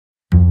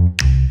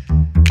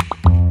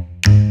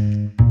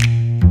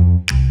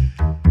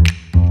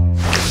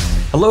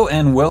Hello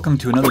and welcome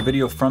to another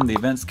video from the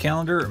events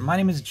calendar. My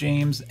name is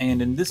James,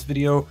 and in this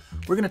video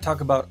we're going to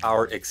talk about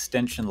our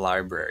extension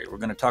library. We're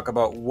going to talk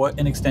about what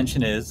an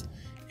extension is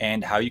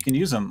and how you can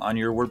use them on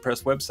your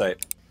WordPress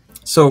website.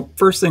 So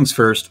first things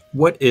first,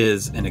 what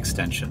is an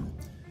extension?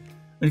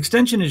 An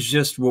extension is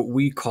just what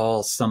we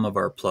call some of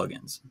our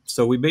plugins.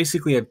 So we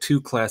basically have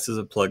two classes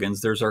of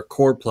plugins. There's our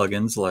core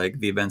plugins like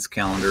the Events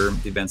Calendar,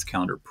 the Events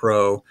Calendar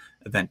Pro,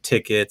 Event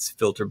Tickets,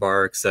 Filter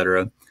Bar,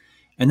 etc.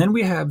 And then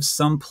we have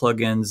some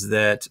plugins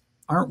that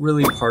aren't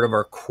really part of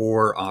our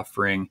core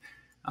offering.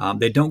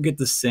 They don't get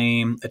the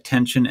same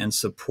attention and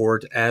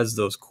support as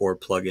those core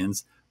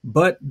plugins,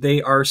 but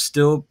they are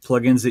still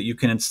plugins that you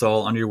can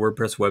install on your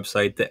WordPress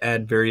website that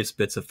add various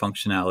bits of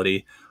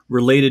functionality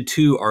related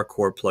to our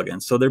core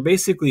plugins. So they're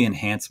basically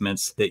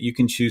enhancements that you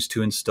can choose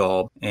to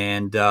install,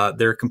 and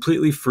they're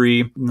completely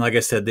free. Like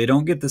I said, they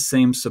don't get the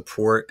same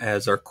support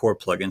as our core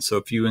plugins. So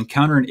if you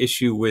encounter an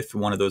issue with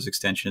one of those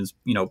extensions,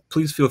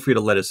 please feel free to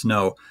let us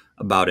know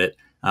about it.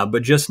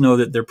 But just know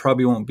that there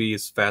probably won't be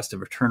as fast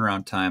of a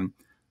turnaround time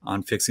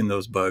on fixing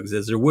those bugs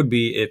as there would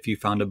be if you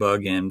found a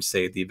bug in,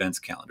 say, the events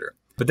calendar.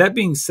 But that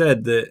being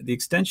said, the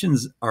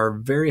extensions are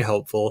very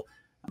helpful.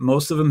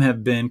 Most of them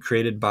have been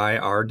created by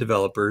our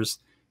developers,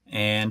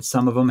 and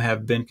some of them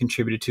have been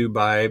contributed to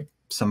by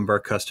some of our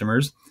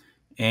customers.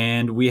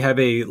 And we have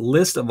a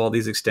list of all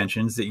these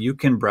extensions that you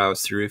can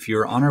browse through. If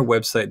you're on our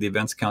website,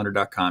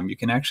 theeventscalendar.com, you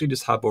can actually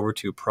just hop over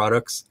to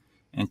Products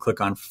and click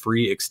on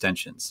Free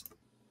Extensions.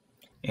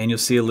 And you'll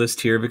see a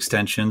list here of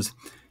extensions.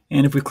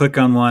 And if we click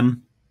on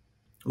one,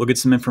 we'll get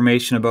some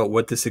information about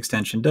what this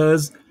extension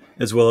does,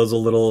 as well as a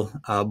little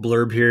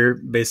blurb here,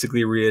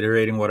 basically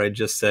reiterating what I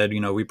just said.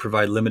 We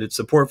provide limited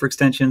support for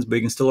extensions, but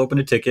you can still open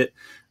a ticket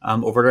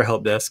over at our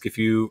help desk if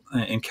you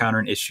encounter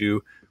an issue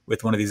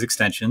with one of these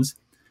extensions.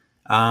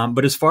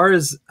 But as far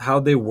as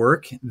how they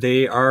work,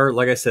 they are,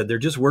 like I said, they're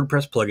just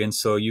WordPress plugins.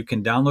 So you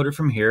can download it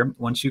from here.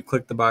 Once you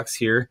click the box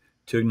here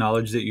to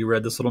acknowledge that you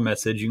read this little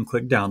message, you can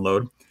click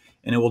download,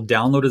 and it will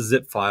download a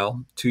zip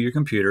file to your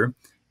computer.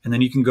 And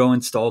then you can go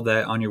install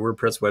that on your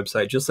WordPress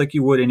website, just like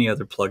you would any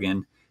other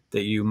plugin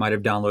that you might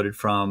have downloaded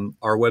from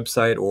our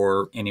website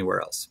or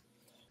anywhere else.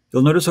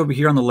 You'll notice over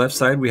here on the left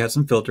side, we have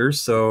some filters.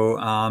 So,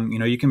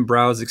 you can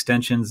browse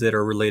extensions that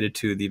are related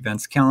to the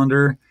events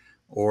calendar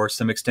or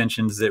some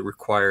extensions that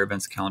require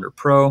Events Calendar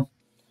Pro.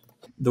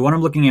 The one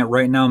I'm looking at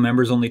right now,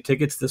 members only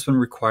tickets, this one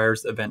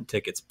requires Event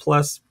Tickets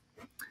Plus.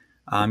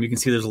 You can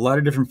see there's a lot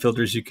of different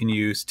filters you can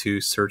use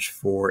to search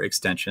for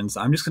extensions.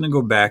 I'm just going to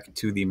go back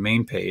to the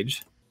main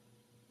page.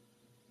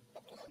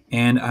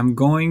 And I'm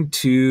going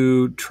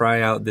to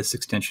try out this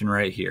extension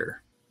right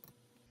here,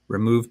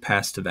 remove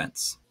past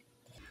events.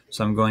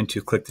 So I'm going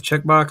to click the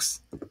checkbox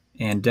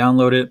and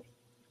download it.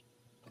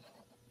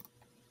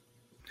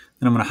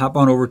 Then I'm going to hop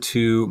on over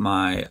to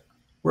my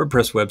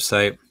WordPress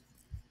website,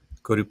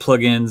 go to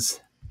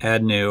plugins,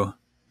 add new.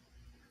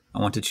 I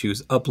want to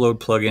choose upload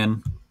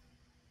plugin.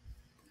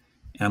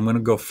 And I'm going to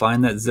go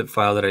find that zip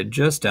file that I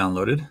just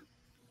downloaded.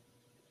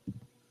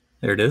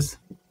 There it is.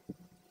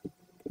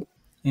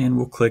 And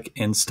we'll click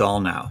install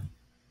now.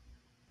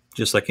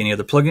 Just like any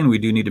other plugin, we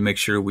do need to make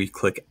sure we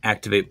click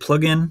activate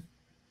plugin,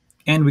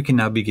 and we can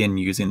now begin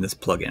using this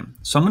plugin.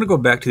 So I'm going to go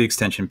back to the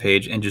extension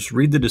page and just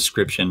read the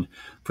description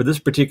for this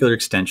particular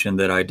extension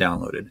that I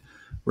downloaded.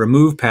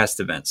 Remove past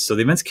events. So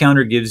the events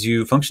calendar gives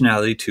you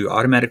functionality to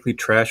automatically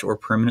trash or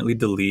permanently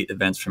delete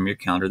events from your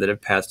calendar that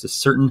have passed a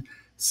certain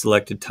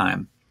selected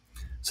time.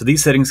 So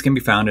these settings can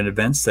be found in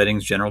Events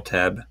Settings General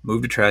tab,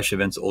 Move to Trash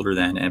Events Older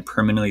Than, and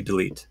Permanently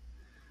Delete.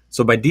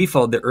 So by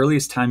default, the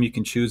earliest time you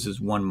can choose is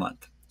 1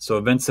 month. So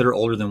events that are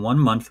older than 1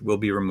 month will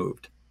be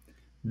removed.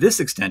 This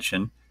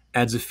extension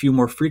adds a few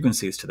more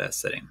frequencies to that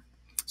setting.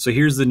 So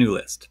here's the new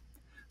list.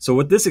 So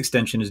what this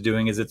extension is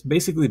doing is it's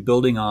basically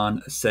building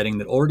on a setting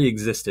that already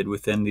existed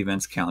within the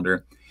events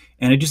calendar,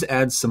 and it just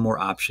adds some more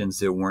options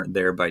that weren't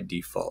there by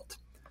default.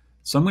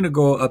 So I'm going to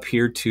go up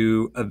here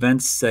to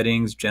Events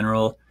Settings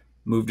General,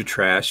 Move to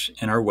Trash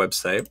in our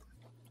website,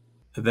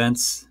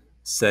 Events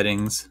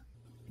Settings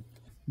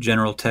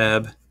General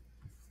tab,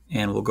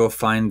 and we'll go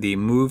find the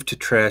Move to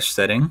Trash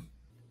setting.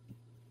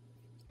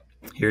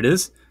 Here it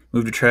is,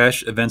 Move to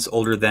Trash Events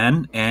Older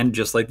Than, and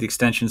just like the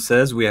extension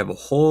says, we have a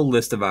whole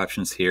list of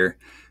options here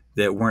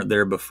that weren't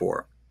there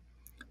before.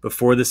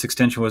 Before this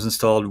extension was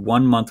installed,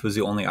 1 month was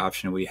the only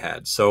option we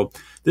had. So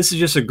this is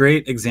just a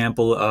great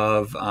example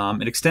of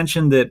an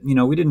extension that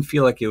we didn't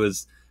feel like it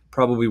was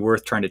probably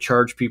worth trying to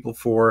charge people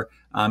for.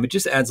 It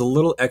just adds a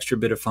little extra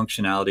bit of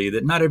functionality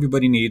that not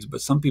everybody needs,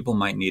 but some people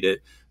might need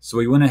it. So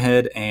we went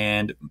ahead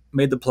and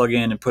made the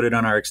plugin and put it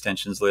on our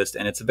extensions list,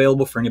 and it's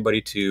available for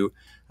anybody to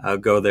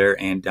go there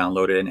and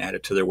download it and add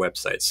it to their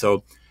website.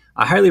 So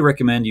I highly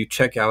recommend you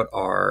check out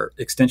our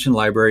extension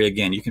library.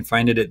 Again, you can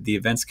find it at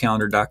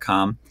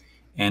theeventscalendar.com,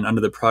 and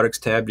under the Products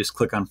tab, just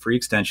click on Free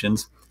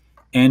Extensions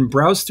and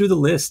browse through the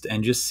list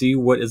and just see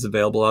what is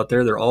available out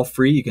there. They're all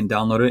free. You can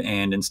download it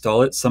and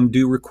install it. Some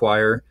do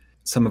require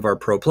some of our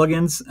pro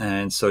plugins,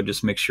 and so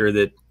just make sure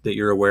that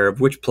you're aware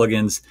of which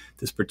plugins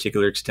this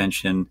particular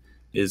extension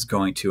is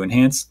going to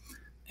enhance.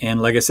 And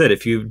like I said,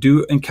 if you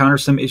do encounter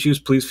some issues,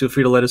 please feel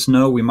free to let us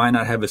know. We might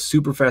not have a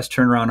super fast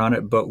turnaround on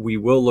it, but we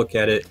will look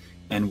at it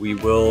and we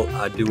will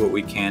do what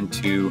we can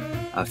to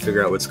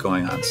figure out what's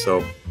going on.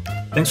 So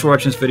thanks for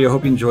watching this video.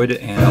 Hope you enjoyed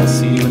it, and I'll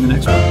see you in the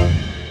next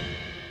one.